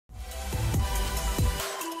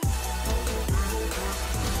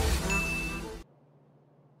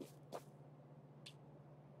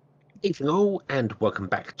Evening all, and welcome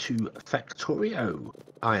back to Factorio.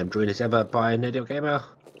 I am joined as ever by Nerdio Gamer.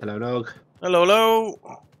 Hello, Nog. Hello,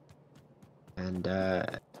 hello. And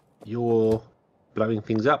you're blowing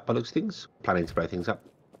things up by looks of things. Planning to blow things up.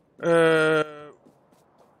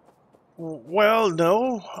 Well,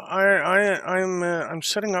 no. I'm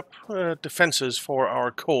setting up defenses for our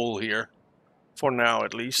coal here, for now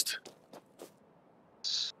at least.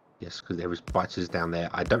 Yes, because there was biters down there.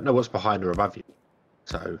 I don't know what's behind or above you,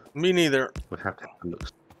 so Me neither. we'll have to have a look.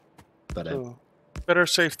 But So, better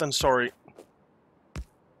safe than sorry.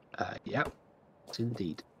 yeah, it's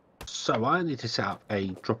indeed. So I need to set up a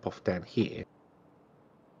drop-off down here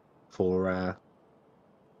for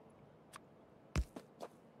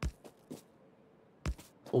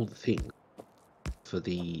all the things for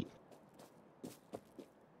the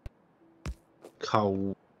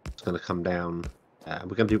coal. It's going to come down.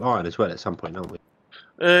 We're going to do iron as well at some point, aren't we?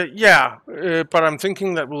 Yeah, but I'm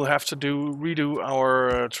thinking that we'll have to redo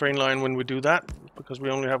our train line when we do that, because we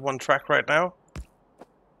only have one track right now.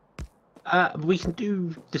 We can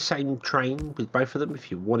do the same train with both of them if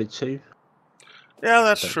you wanted to. Yeah,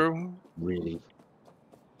 that's true. Really.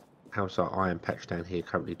 How's our iron patch down here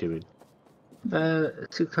currently doing?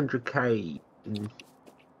 600k.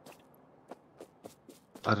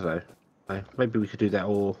 I don't know. Maybe we could do that,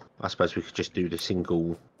 or I suppose we could just do the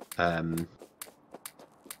single. I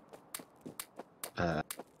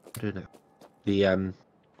don't know. The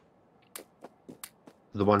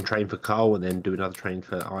one train for coal, and then do another train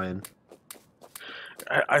for iron.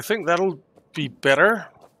 I think that'll be better.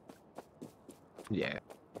 Yeah.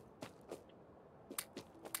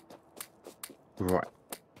 Right.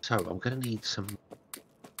 So I'm going to need some.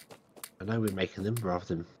 I know we're making them rather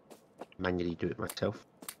than manually do it myself.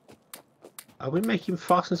 Are we making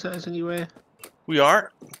fasten setters anywhere? We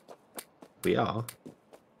are. We are.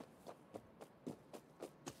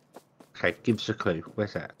 Okay, give us a clue.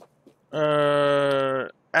 Where's that?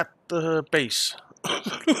 At the base.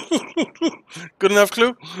 Good enough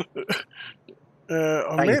clue?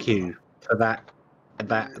 Thank you for that.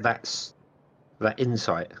 That's that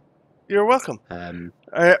insight. You're welcome.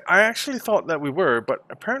 I actually thought that we were, but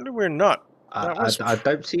apparently we're not. I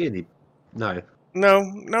don't see any. No.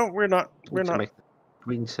 No, we're not. We're not. Make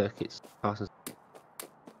green circuits.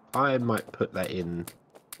 I might put that in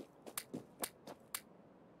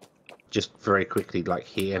just very quickly, like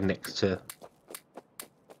here next to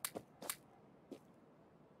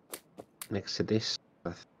this. I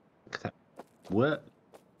think that would work.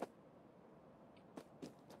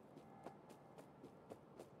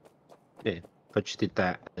 Yeah, if I just did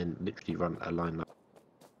that and literally run a line like.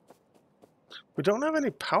 We don't have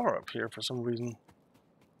any power up here for some reason.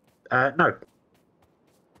 No.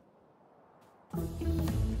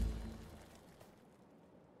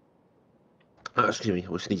 Oh, excuse me, I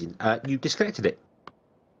was sneezing. You disconnected it.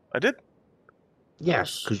 I did?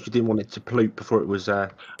 Yes, because you didn't want it to pollute before it was.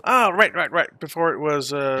 Right. Before it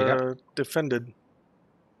was defended.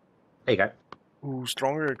 There you go. Ooh,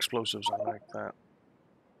 stronger explosives. I like that.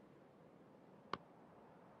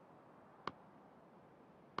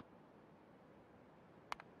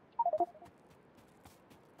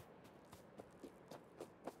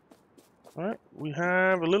 Alright, we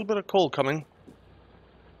have a little bit of coal coming.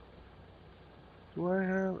 Do I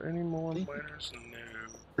have any more miners?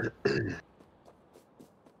 No.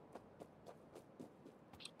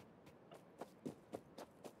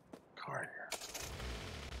 Car here.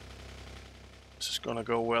 This is gonna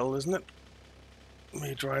go well, isn't it?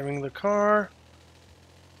 Me driving the car.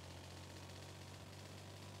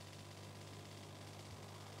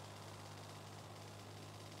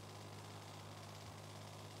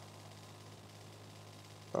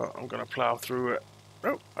 Oh, I'm gonna plow through it.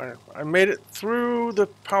 Oh, I made it through the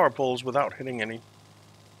power poles without hitting any.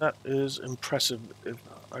 That is impressive, if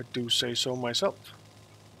I do say so myself.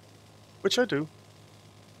 Which I do.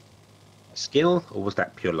 Skill, or was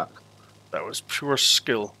that pure luck? That was pure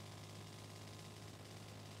skill.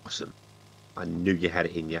 Awesome. I knew you had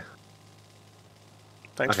it in you.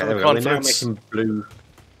 Thanks Okay, for the We're confidence. now making blue.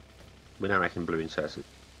 We're now making blue inserters.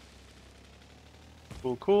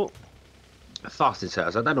 Cool. Fast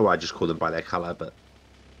inserters. I don't know why I just call them by their colour, but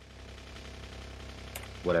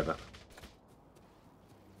whatever.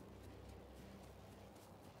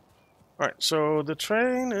 Alright, so the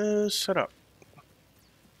train is set up.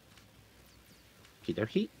 Okie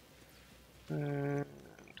dokie. And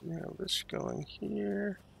we have this going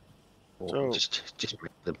here. Or just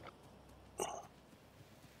make them.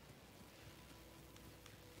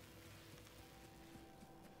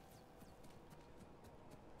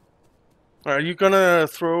 Are you gonna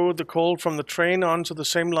throw the coal from the train onto the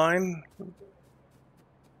same line?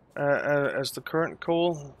 as the current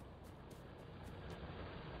coal.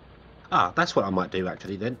 Ah, that's what I might do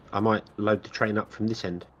actually then. I might load the train up from this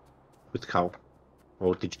end with coal.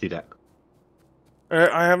 Or did you do that?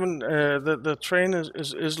 I haven't. The train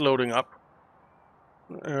is loading up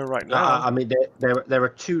right now. I mean, there are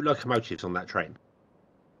 2 locomotives on that train.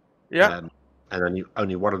 Yeah. And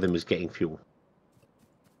only one of them is getting fuel.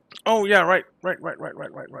 Oh yeah. Right.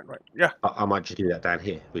 Yeah. I might just do that down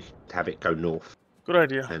here. We could have it go north. Good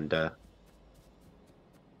idea. And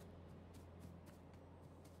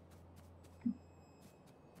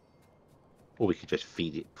or we could just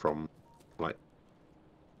feed it from, like...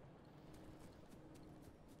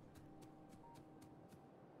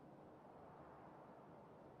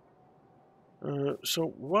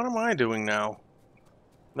 So what am I doing now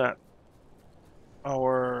that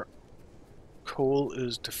our coal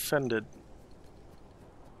is defended?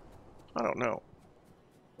 I don't know.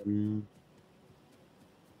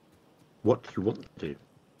 What do you want to do?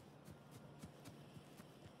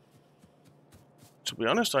 To be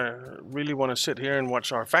honest, I really want to sit here and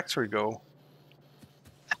watch our factory go.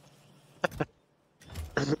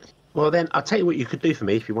 Well, then, I'll tell you what you could do for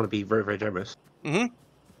me if you want to be very, very generous. Mm-hmm.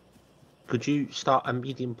 Could you start a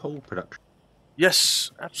medium pole production?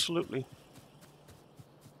 Yes, absolutely.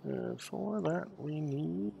 For that, we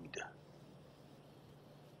need...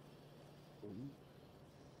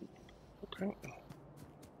 Okay.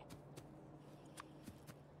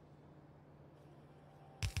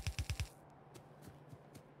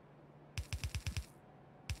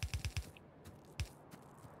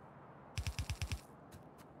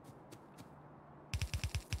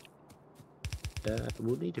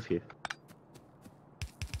 We'll need a few.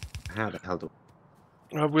 How the hell do...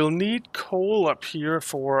 We'll need coal up here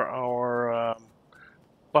for our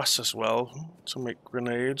bus as well, to make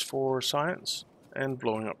grenades for science and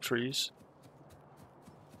blowing up trees.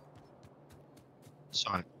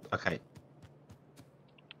 Sorry. Okay.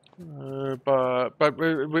 But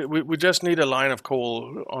we just need a line of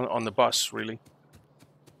coal on the bus, really.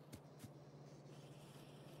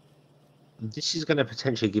 This is going to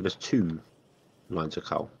potentially give us 2 lines of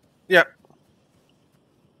coal. Yeah.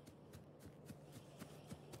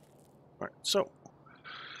 Right, so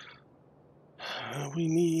we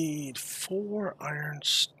need 4 iron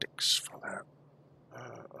sticks for that.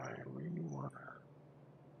 I really want to...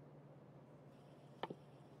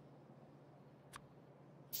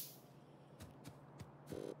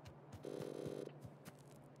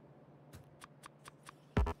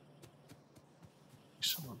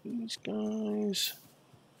 some of these guys.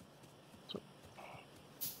 So,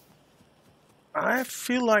 I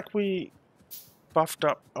feel like we buffed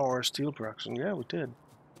up our steel production. Yeah, we did.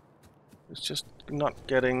 It's just not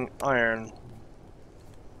getting iron.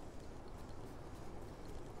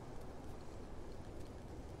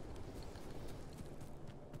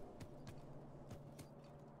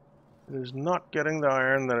 It is not getting the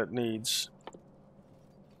iron that it needs.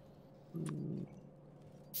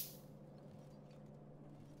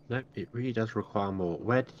 No, it really does require more.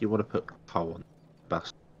 Where did you want to put coal on the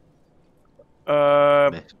bus?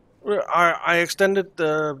 I extended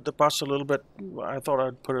the bus a little bit. I thought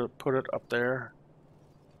I'd put it up there.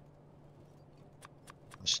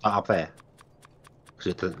 Start up there, because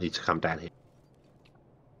it doesn't need to come down here.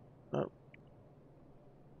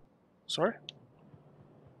 Sorry?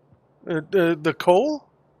 The coal?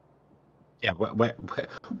 Yeah, where...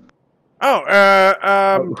 Oh,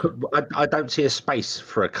 I don't see a space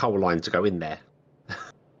for a coal line to go in there.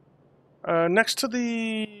 next to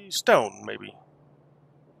the stone, maybe.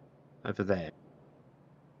 Over there.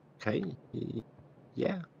 Okay.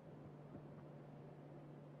 Yeah.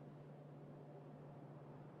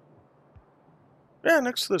 Yeah,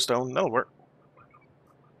 next to the stone. That'll work.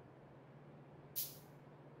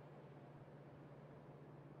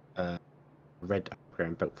 Red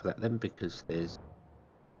ground belt for that then, because there's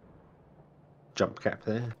jump gap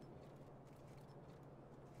there.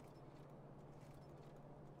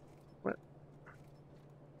 What?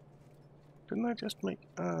 Didn't I just make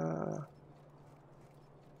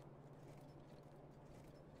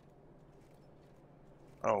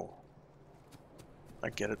Oh. I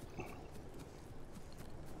get it.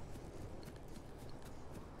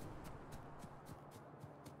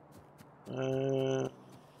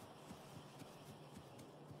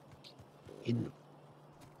 In...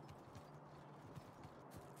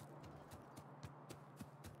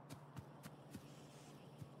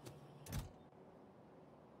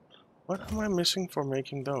 What am I missing for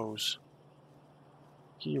making those?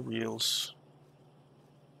 Gear wheels.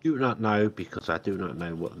 Do not know, because I do not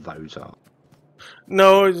know what those are.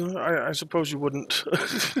 No, I suppose you wouldn't.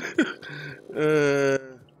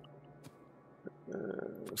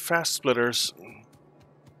 fast splitters.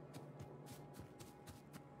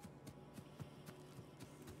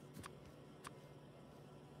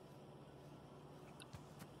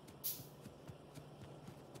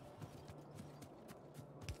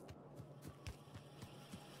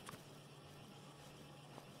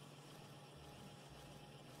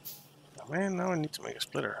 Oh, man, now I need to make a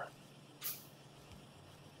splitter.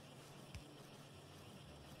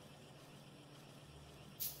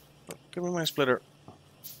 Give me my splitter.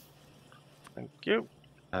 Thank you.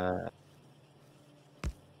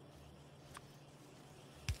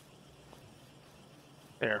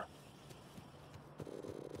 There.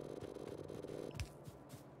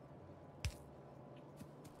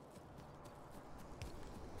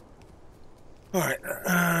 Alright,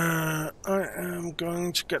 I am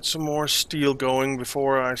going to get some more steel going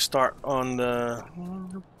before I start on the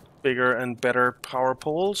bigger and better power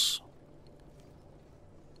poles.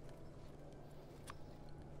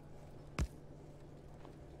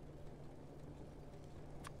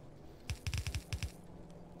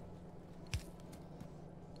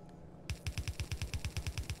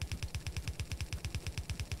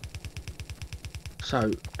 So,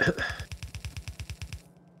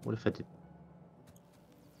 what if I did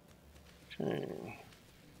Okay.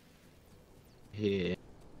 here?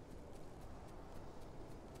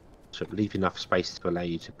 So leave enough space to allow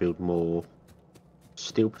you to build more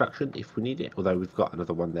steel production if we need it. Although we've got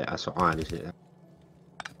another one there. That's iron, isn't it?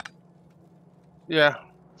 Yeah,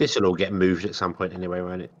 This will all get moved at some point anyway,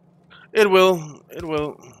 won't it? it will. It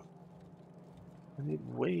will. I need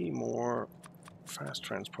way more fast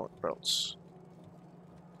transport belts.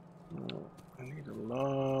 I need a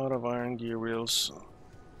lot of iron gear wheels.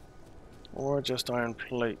 Or just iron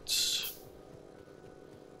plates.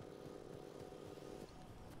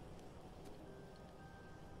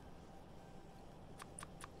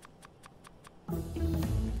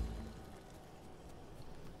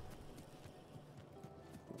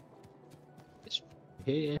 It's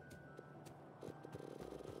here.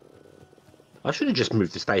 I should have just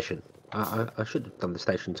moved the station. I should have done the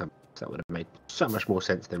station somewhere. That would have made so much more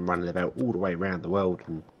sense than running about all the way around the world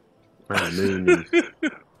and around the moon. And...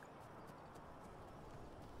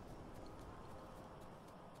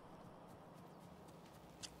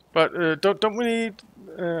 But don't we need?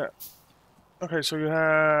 Okay, so you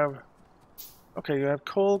have. Okay, you have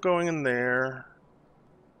coal going in there,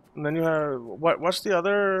 and then you have what's the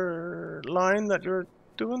other line that you're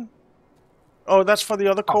doing? Oh, that's for the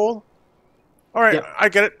other coal. All right, Yep. I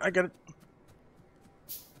get it. I get it.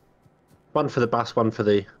 One for the bus, one for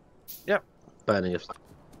the burning of stuff.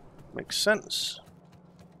 Makes sense.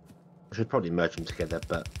 I should probably merge them together,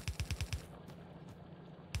 but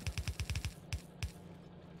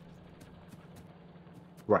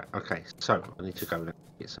right. Okay, so I need to go and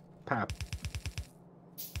get some power.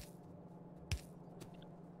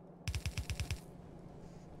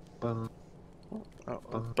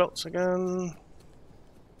 Belts again.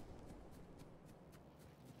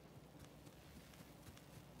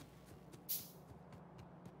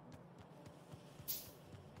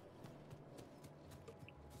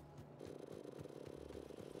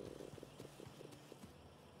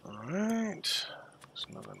 Alright. That's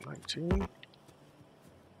another 19.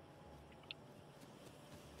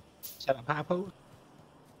 Set up power poles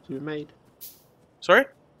to be made. Sorry?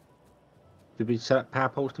 Did we set up power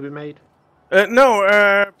poles to be made?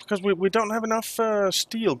 No, because we don't have enough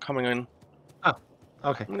steel coming in. Oh,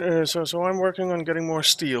 okay. So I'm working on getting more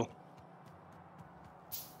steel.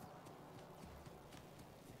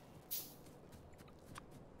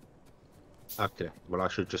 Okay. Well, I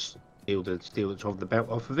should just steal the steel that's on the belt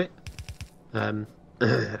off of it, and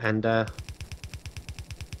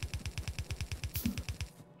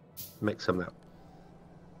make some of that.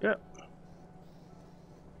 Yeah.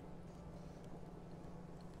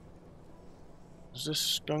 Is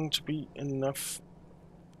this going to be enough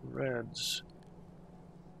reds?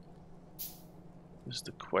 Is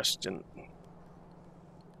the question.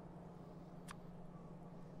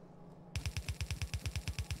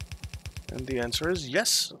 And the answer is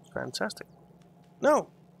yes. Fantastic. No!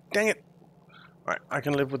 Dang it! Alright, I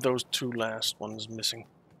can live with those two last ones missing.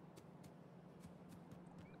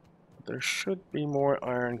 There should be more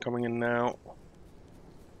iron coming in now.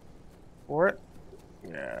 For it?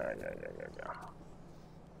 Yeah.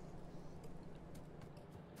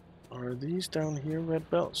 Are these down here red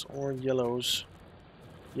belts or yellows?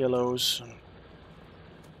 Yellows.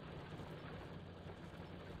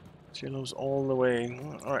 It's yellows all the way.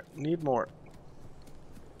 Alright, need more.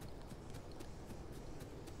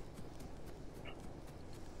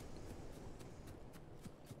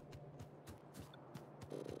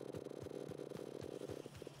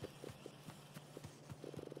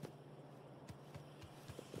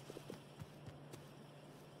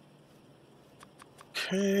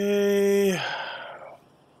 Okay.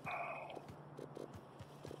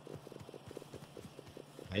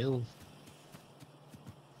 Fail.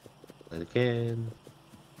 And again.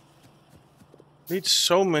 Need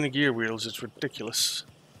so many gear wheels, it's ridiculous.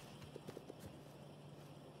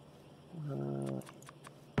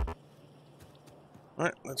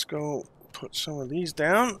 Alright, let's go put some of these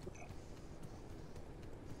down.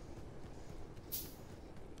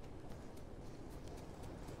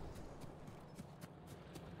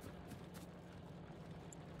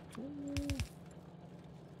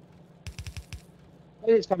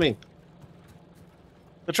 It's coming.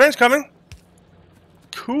 The train's coming.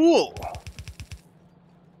 Cool.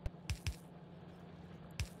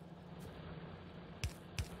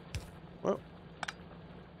 Well,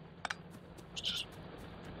 just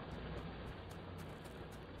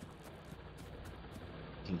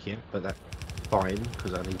Yeah, but that's fine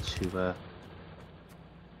because I need to.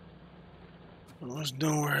 it was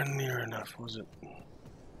nowhere near enough, was it?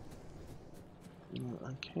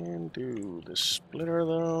 I can do the splitter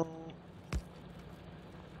though.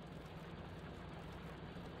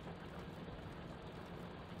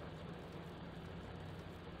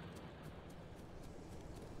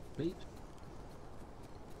 Wait.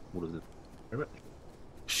 All of them.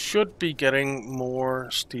 Should be getting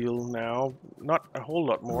more steel now. Not a whole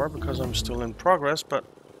lot more because I'm still in progress, but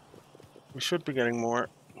we should be getting more.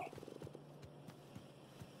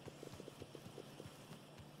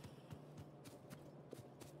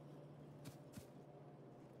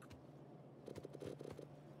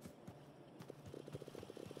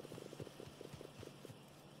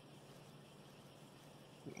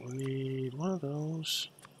 We need one of those.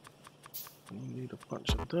 We need a bunch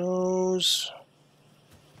of those.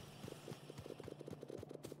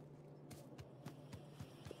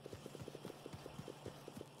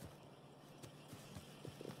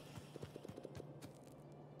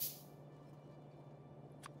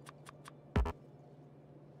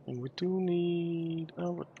 And we do need...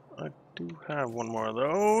 oh, but I do have one more of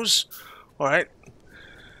those. Alright.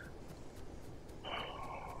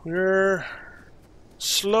 We're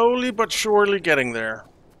slowly but surely getting there.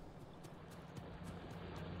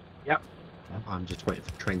 Yep. I'm just waiting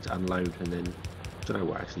for the train to unload and then... I don't know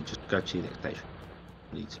what, actually, just go to the next station.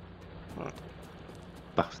 Need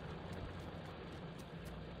buff.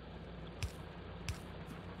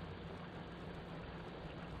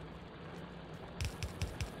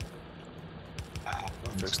 I'll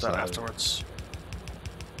fix that afterwards.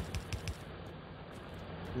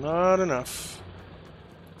 Not enough.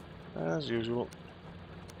 As usual.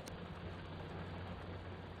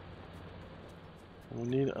 We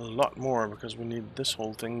need a lot more because we need this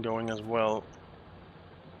whole thing going as well.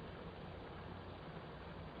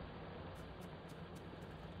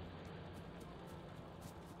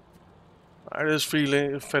 It is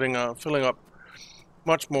filling up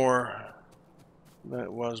much more than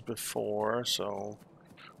it was before, so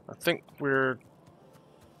I think we're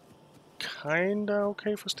kinda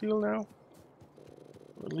okay for steel now,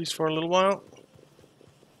 at least for a little while.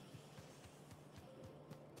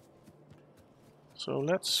 So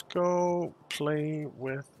let's go play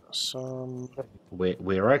with some...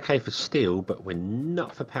 We're okay for steel, but we're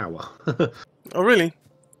not for power. Oh, really?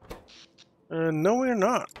 No, we're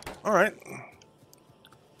not. Alright.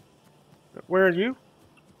 Where are you?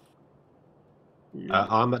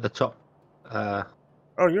 I'm at the top.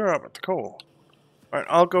 Oh, you're up at the coal. Alright,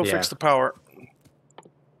 I'll go fix the power.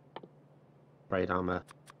 Afraid I'm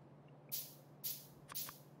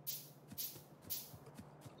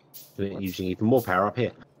using even more power up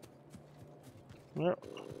here. Yep.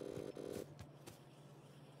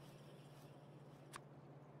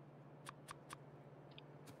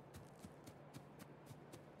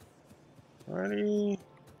 Alrighty.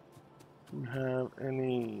 Do we have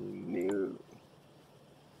any new...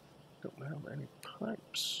 Don't have any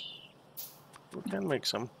pipes. We can make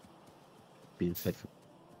some. Being fed from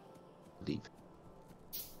leave.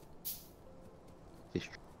 This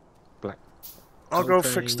black. I'll go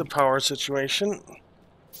fix the power situation.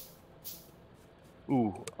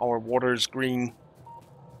 Ooh, our water's green.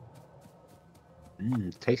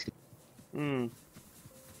 Mmm, tasty. Mmm.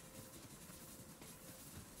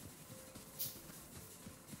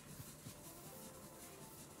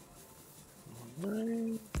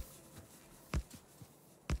 Alright.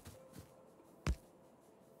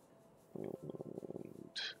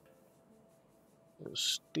 The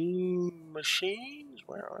steam machines,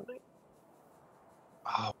 where are they?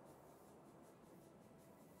 Oh,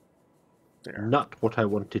 There. not what I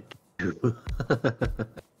wanted to do.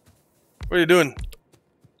 What are you doing?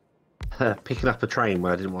 Picking up a train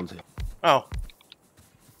where I didn't want to. Oh.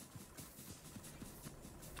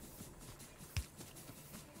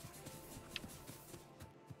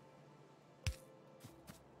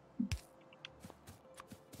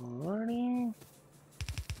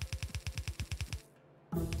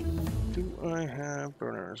 Do I have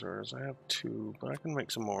burner reserves? I have 2, but I can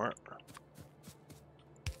make some more.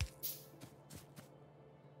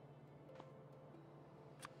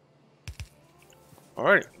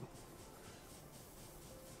 Alright.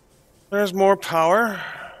 There's more power.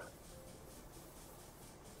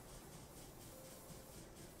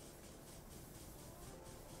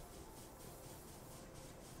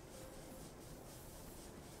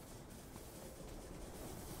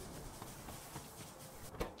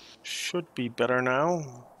 Should be better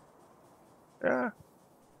now. Yeah.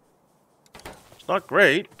 It's not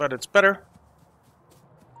great, but it's better.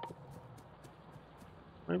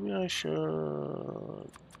 Maybe I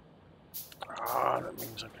should... Ah, that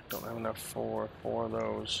means I don't have enough for 4 of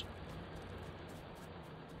those.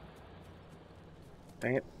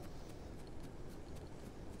 Dang it.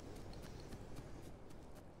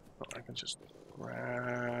 Oh, I can just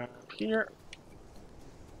grab here.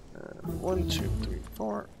 1, 2, 3,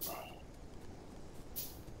 4.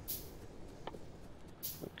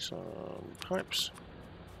 Make some pipes.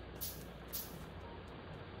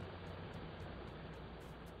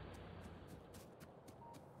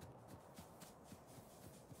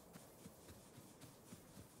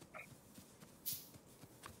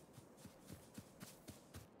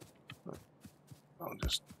 I'll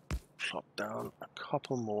just plop down a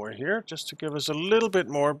couple more here just to give us a little bit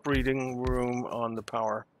more breathing room on the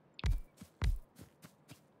power.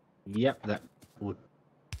 Yep, that would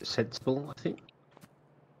be sensible, I think.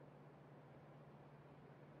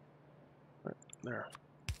 Right there.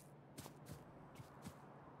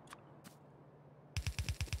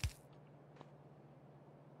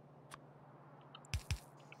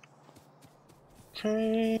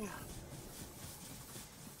 Okay.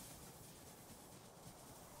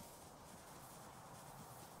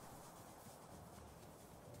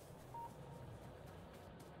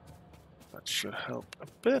 That should help a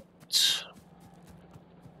bit.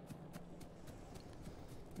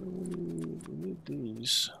 We need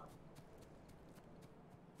these.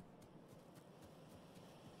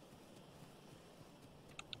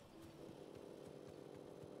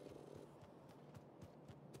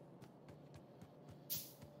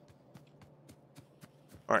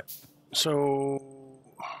 All right, so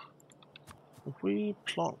if we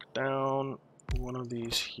plonk down one of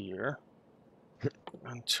these here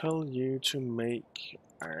and tell you to make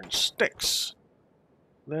iron sticks,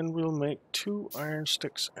 then we'll make 2 iron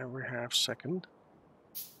sticks every half second.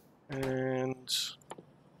 And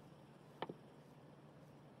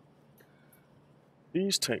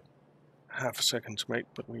these take half a second to make,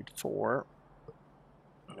 but need 4.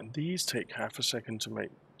 And these take half a second to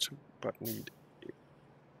make, but need 8.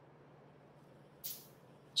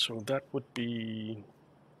 So that would be...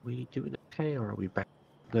 We doing okay, or are we back?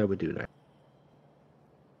 No, we're doing okay.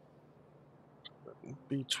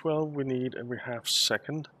 Be 12 we need every half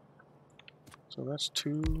second. So that's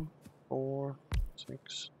 2, 4,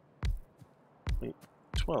 6, 8,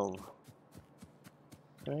 12.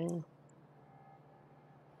 Okay.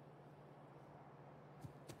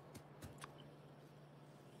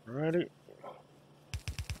 Alrighty.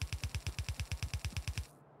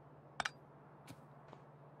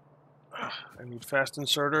 I need fast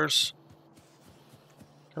inserters.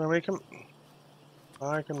 Can I make them?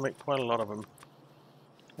 I can make quite a lot of them.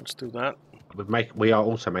 Let's do that. We are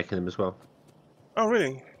also making them as well. Oh,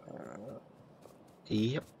 really?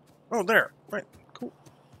 Yep. Oh, there. Right. Cool.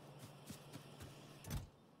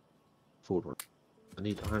 Forward one. I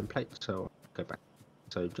need iron plate, so I'll go back.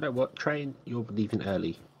 So, do you know what? Train, you're leaving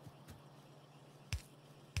early.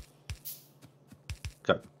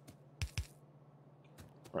 Go.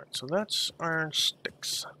 Right, so that's iron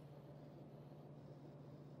sticks.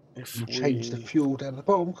 If You we change the fuel down the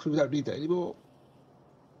bottom because we don't need that anymore.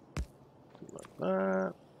 do like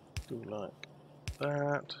that, do like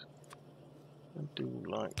that, and do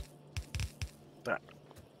like that.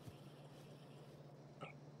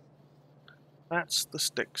 That's the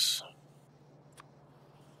sticks.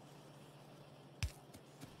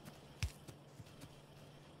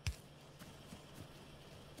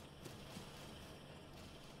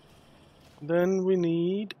 Then we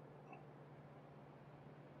need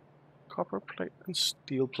copper plate and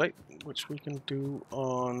steel plate, which we can do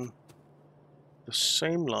on the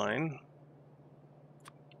same line.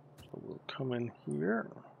 So we'll come in here.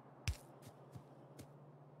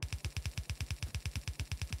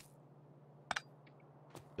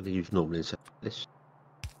 I'm going to use normally instead of this.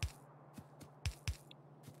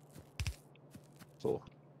 4.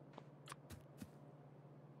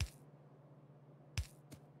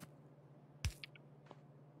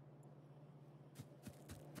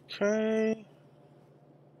 Okay.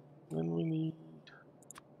 Then we need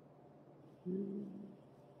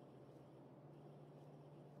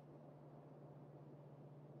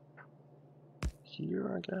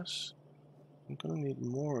here, I guess. I'm gonna need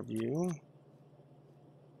more of you.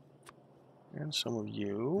 And some of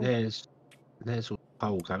you. There's all the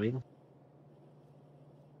coal going.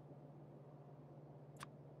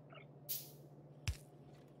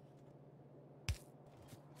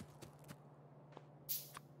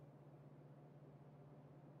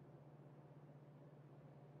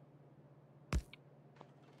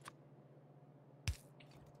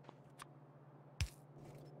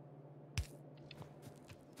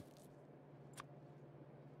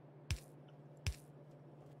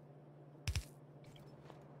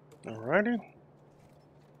 Alrighty.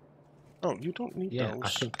 Oh, you don't need Yeah, I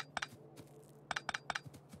those. think.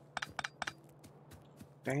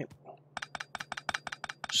 Dang it.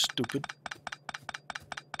 Stupid.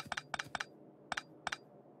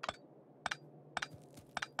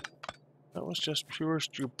 That was just pure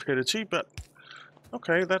stupidity, but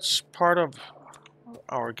okay, that's part of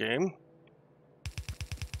our game.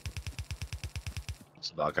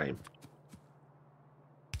 It's our game.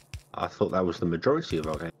 I thought that was the majority of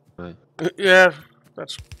our game. No. Yeah,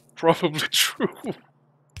 that's probably true.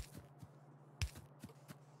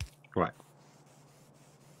 Right.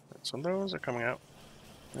 So those are coming out.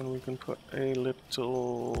 And we can put a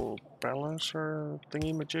little balancer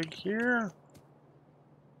thingy-majig here.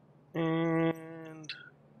 And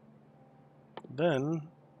then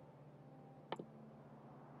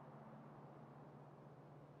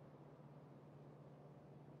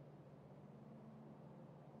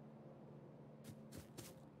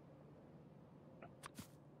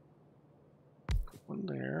put one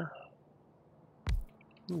there.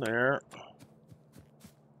 And there.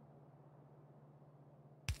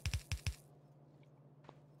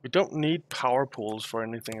 We don't need power poles for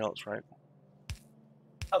anything else, right?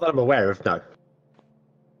 Not that I'm aware of, no.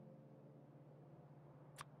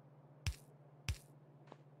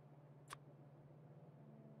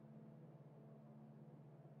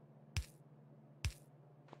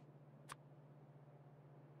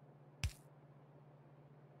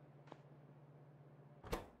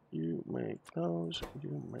 You make those,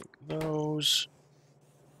 you make those.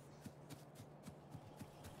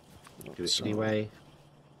 Do it anyway.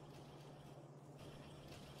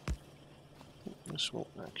 This won't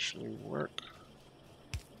actually work.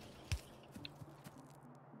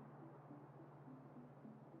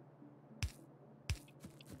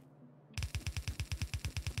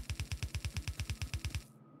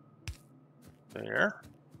 There.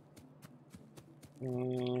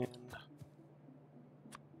 And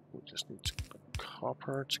we just need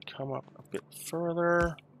copper to come up a bit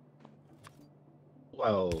further.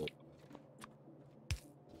 Well,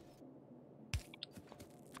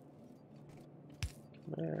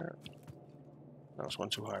 There. That was one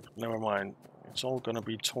too high. Never mind. It's all going to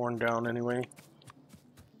be torn down anyway.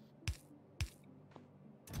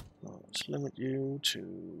 Let's limit you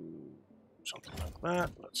to something like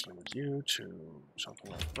that. Let's limit you to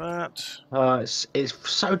something like that. it's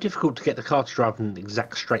so difficult to get the car to drive in an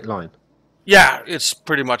exact straight line. Yeah, it's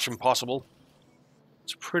pretty much impossible.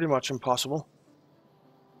 It's pretty much impossible.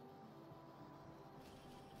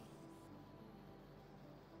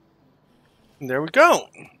 And there we go.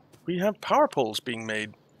 We have power poles being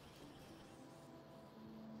made.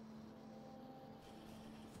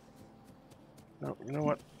 No, you know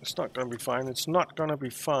what? It's not going to be fine. It's not going to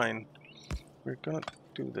be fine. We're going to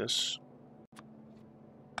do this.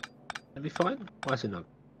 That'd be fine. Why is it not?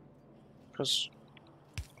 Because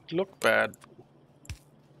it look bad.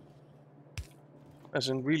 As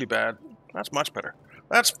in really bad. That's much better.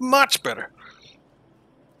 That's much better.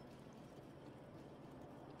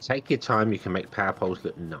 Take your time. You can make power poles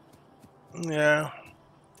look nuts. Yeah.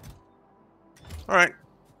 Alright.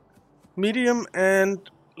 Medium and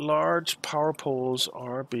large power poles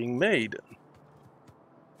are being made.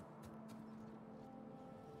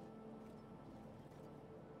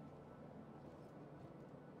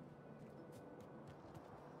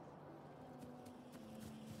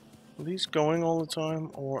 Are these going all the time,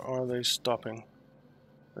 or are they stopping?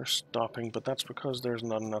 They're stopping, but that's because there's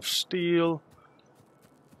not enough steel.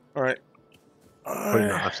 Alright. Probably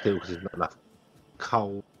not enough steel because there's not enough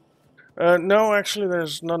coal. No, actually,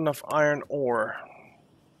 there's not enough iron ore.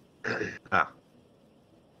 Ah.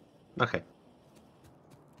 Okay.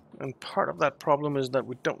 And part of that problem is that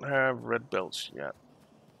we don't have red belts yet.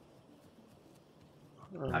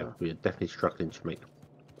 No, we are definitely struggling to make.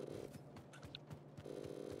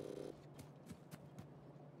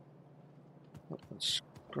 Let's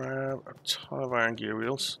grab a ton of iron gear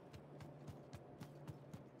wheels.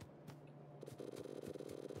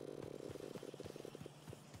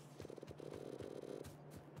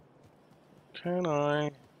 Can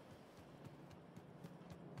I?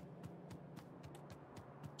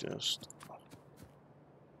 just...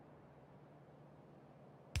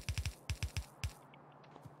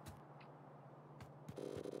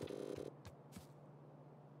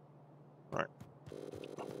 Alright.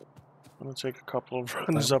 I'm gonna take a couple of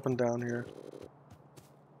runs up and down here.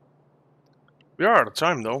 We are out of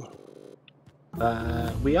time, though.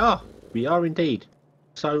 We are. We are indeed.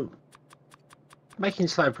 So, making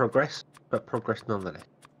slow progress, but progress nonetheless.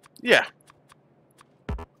 Yeah.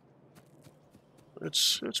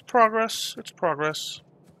 It's progress. It's progress.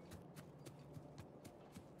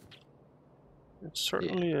 It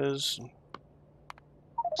certainly is.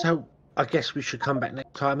 So, I guess we should come back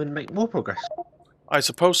next time and make more progress. I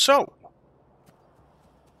suppose so.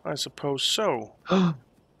 I suppose so.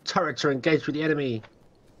 Turrets are engaged with the enemy.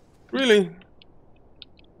 Really?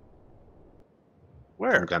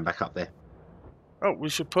 Where? I'm going back up there. Oh, we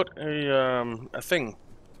should put a thing,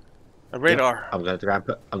 a radar. Yep, I'm going to go and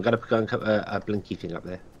put. I'm going to go and put a blinky thing up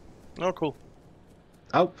there. Oh, cool.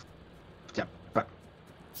 Oh, yeah, but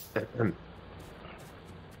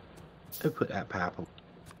who put that power pole?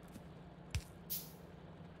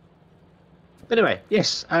 Anyway,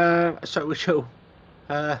 yes. So we shall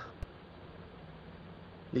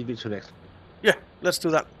leave it till next. Yeah, let's do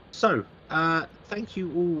that. So, thank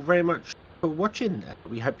you all very much for watching.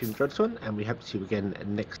 We hope you enjoyed this one, and we hope to see you again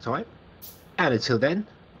next time. And until then,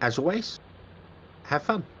 as always, have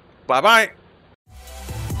fun. Bye-bye.